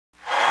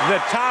The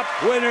top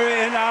winner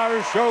in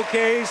our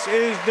showcase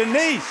is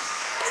Denise.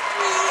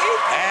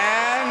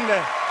 And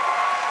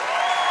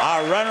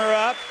our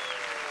runner-up,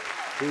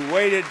 who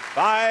waited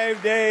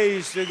 5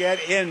 days to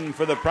get in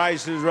for The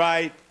Price is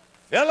Right,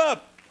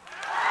 Philip.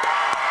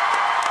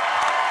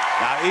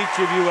 Now, each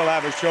of you will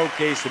have a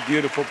showcase of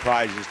beautiful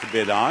prizes to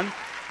bid on,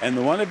 and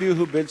the one of you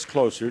who bids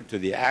closer to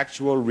the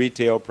actual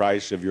retail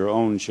price of your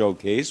own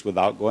showcase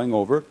without going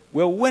over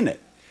will win it.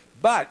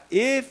 But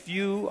if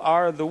you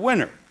are the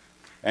winner,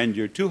 and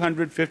you're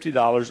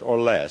 $250 or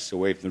less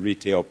away from the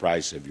retail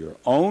price of your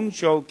own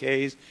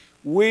showcase,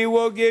 we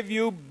will give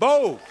you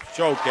both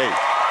showcases.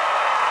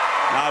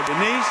 Now,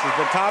 Denise is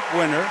the top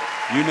winner.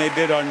 You may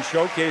bid on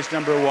showcase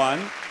number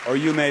 1, or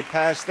you may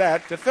pass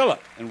that to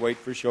Philip and wait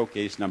for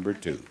showcase number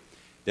 2.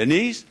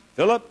 Denise,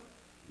 Philip,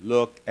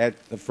 look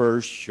at the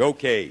first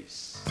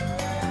showcase.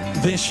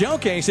 This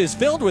showcase is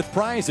filled with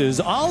prizes,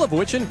 all of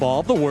which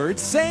involve the word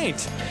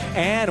saint.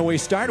 And we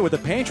start with the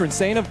patron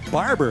saint of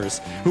barbers,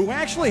 who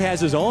actually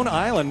has his own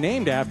island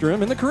named after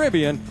him in the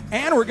Caribbean.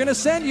 And we're going to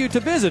send you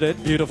to visit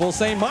it, beautiful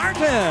St.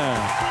 Martin.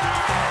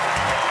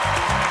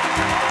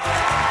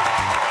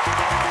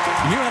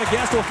 You and a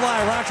guest will fly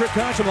a round trip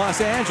coach from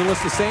Los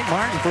Angeles to St.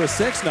 Martin for a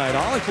 6-night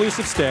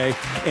all-inclusive stay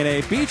in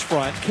a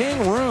beachfront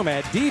king room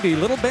at DV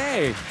Little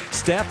Bay.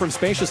 Step from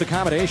spacious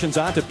accommodations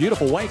onto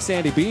beautiful white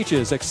sandy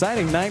beaches,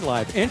 exciting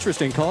nightlife,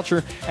 interesting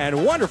culture,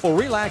 and wonderful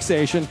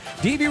relaxation.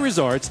 DV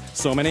Resorts,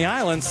 so many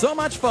islands, so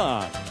much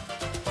fun.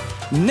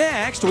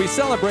 Next, we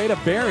celebrate a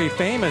very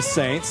famous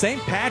saint,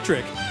 St.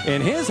 Patrick,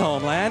 in his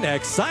homeland,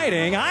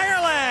 exciting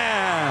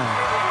Ireland.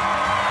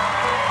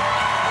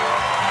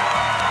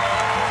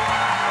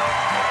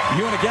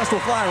 You and a guest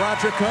will fly a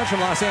round trip coach from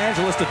Los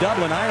Angeles to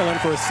Dublin,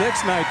 Ireland for a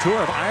 6-night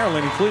tour of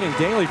Ireland, including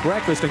daily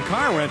breakfast and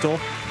car rental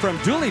from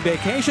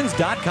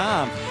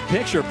dooleyvacations.com.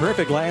 Picture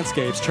perfect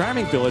landscapes,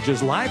 charming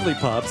villages, lively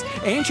pubs,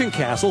 ancient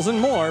castles,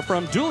 and more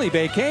from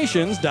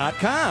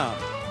dooleyvacations.com.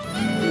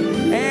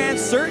 And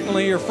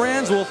certainly your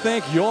friends will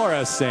think you're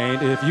a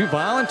saint if you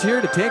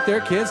volunteer to take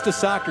their kids to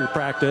soccer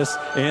practice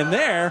in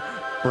their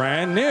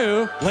brand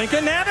new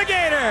Lincoln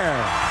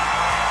Navigator.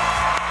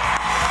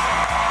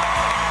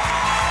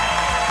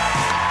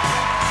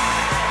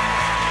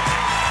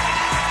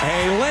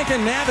 A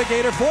Lincoln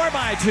Navigator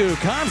 4x2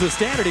 comes with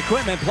standard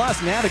equipment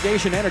plus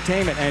navigation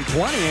entertainment and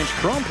 20-inch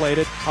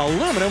chrome-plated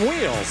aluminum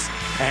wheels.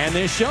 And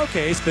this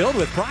showcase filled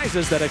with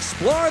prizes that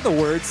explore the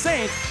word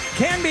saint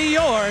can be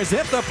yours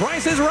if the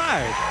price is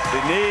right.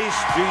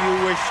 Denise, do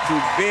you wish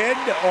to bid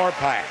or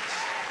pass?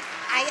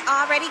 I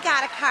already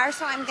got a car,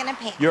 so I'm going to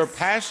pass. You're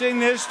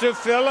passing this to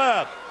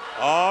Philip.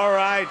 All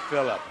right,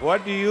 Philip.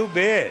 What do you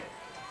bid?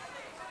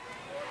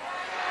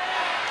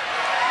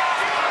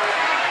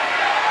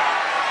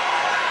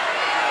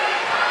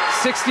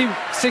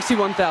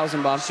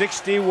 $61,000, Bob.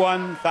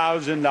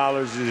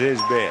 $61,000 is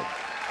his bid.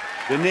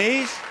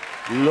 Denise,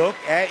 look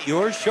at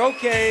your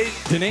showcase.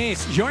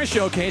 Denise, your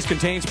showcase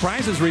contains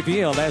prizes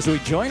revealed as we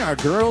join our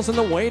girls in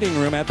the waiting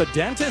room at the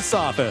dentist's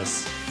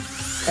office.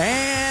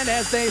 And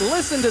as they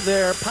listen to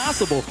their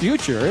possible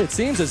future, it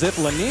seems as if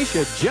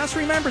Lanisha just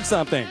remembered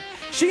something.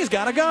 She's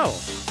got to go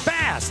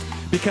fast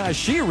because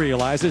she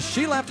realizes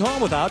she left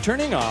home without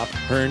turning off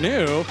her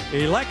new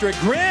electric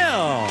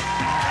grill.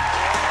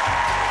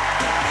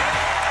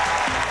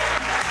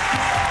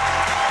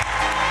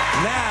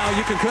 Now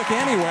you can cook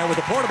anywhere with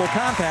a portable,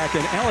 compact,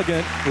 and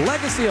elegant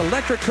Legacy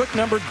Electric Cook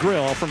Numbered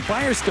Grill from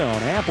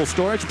Firestone. Ample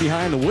storage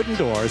behind the wooden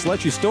doors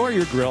lets you store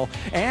your grill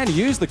and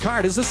use the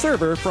cart as a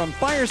server from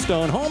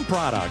Firestone Home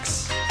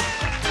Products.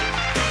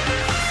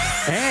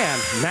 And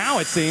now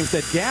it seems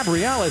that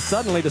Gabrielle has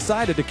suddenly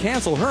decided to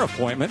cancel her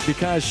appointment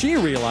because she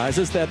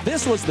realizes that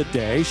this was the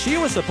day she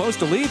was supposed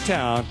to leave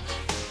town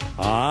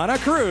on a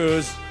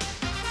cruise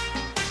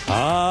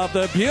of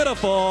the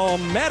beautiful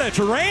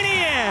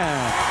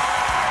Mediterranean.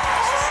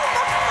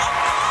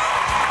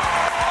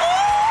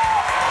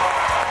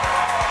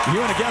 You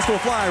and a guest will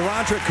fly a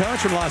round-trip coach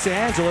from Los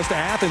Angeles to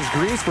Athens,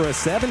 Greece for a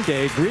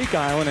 7-day Greek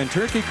island and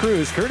Turkey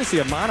cruise courtesy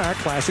of Monarch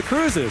Classic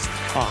Cruises.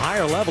 A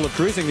higher level of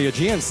cruising the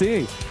Aegean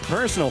Sea.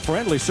 Personal,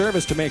 friendly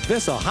service to make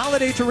this a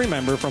holiday to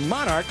remember from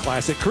Monarch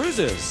Classic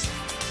Cruises.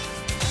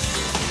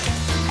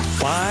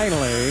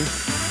 Finally,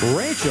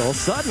 Rachel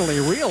suddenly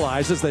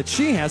realizes that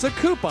she has a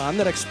coupon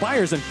that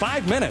expires in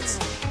 5 minutes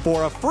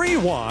for a free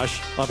wash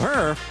of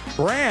her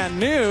brand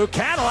new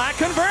Cadillac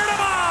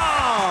convertible.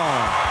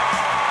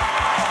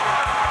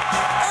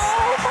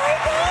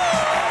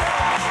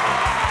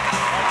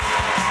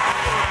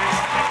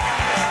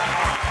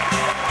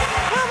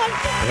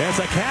 It's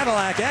a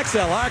Cadillac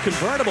XLR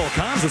convertible.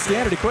 Comes with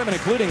standard equipment,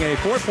 including a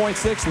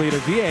 4.6-liter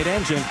V8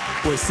 engine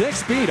with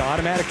 6-speed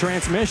automatic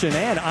transmission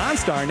and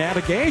OnStar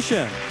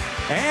navigation.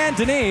 And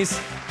Denise,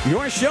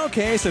 your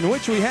showcase, in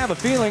which we have a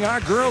feeling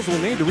our girls will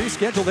need to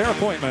reschedule their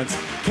appointments,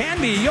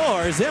 can be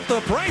yours if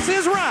the price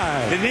is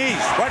right. Denise,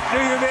 what do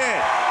you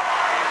bid?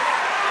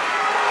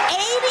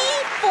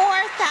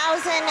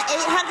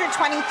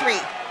 $84,823.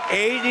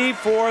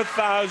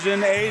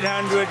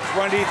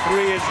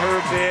 $84,823 is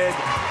her bid.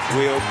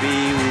 We'll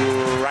be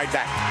right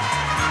back.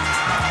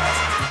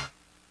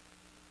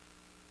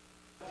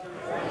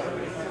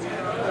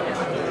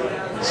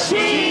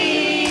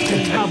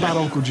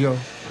 about Uncle Joe?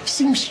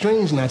 Seems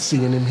strange not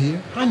seeing him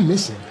here. I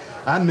miss him.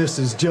 I miss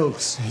his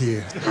jokes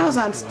here. How's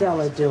Aunt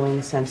Stella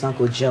doing since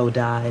Uncle Joe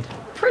died?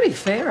 Pretty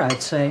fair,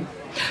 I'd say.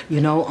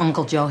 You know,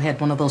 Uncle Joe had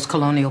one of those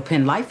Colonial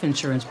Penn life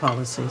insurance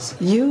policies.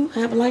 You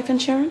have life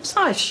insurance?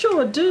 I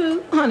sure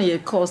do. Honey,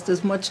 it costs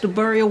as much to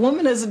bury a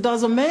woman as it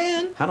does a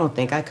man. I don't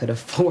think I could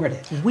afford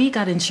it. We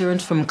got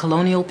insurance from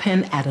Colonial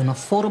Penn at an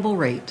affordable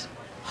rate.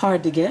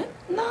 Hard to get?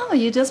 No,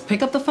 you just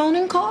pick up the phone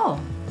and call.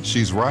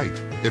 She's right.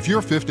 If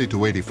you're 50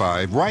 to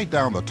 85, write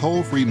down the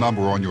toll-free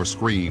number on your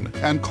screen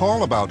and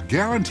call about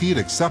guaranteed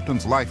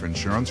acceptance life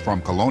insurance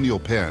from Colonial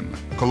Penn.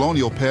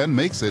 Colonial Penn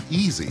makes it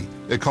easy.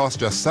 It costs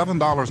just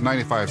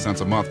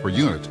 $7.95 a month per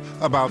unit,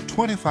 about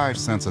 25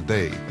 cents a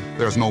day.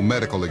 There's no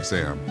medical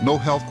exam, no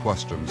health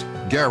questions,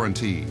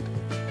 guaranteed.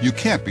 You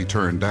can't be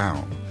turned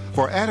down.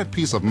 For added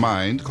peace of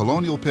mind,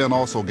 Colonial Penn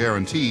also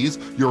guarantees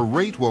your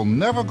rate will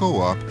never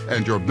go up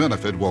and your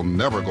benefit will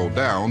never go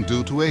down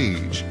due to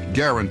age.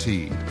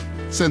 Guaranteed.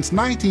 Since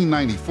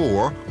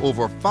 1994,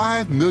 over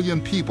 5 million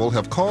people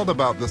have called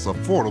about this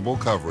affordable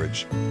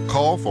coverage.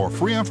 Call for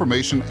free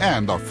information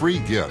and a free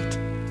gift.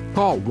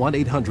 Call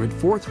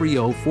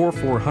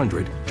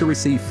 1-800-430-4400 to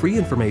receive free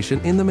information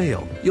in the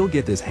mail. You'll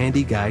get this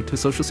handy guide to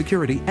Social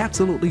Security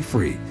absolutely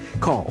free.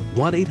 Call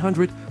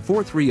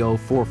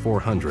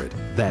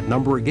 1-800-430-4400. That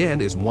number again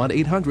is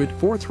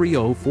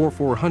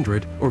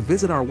 1-800-430-4400 or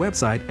visit our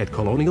website at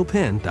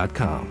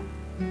colonialpenn.com.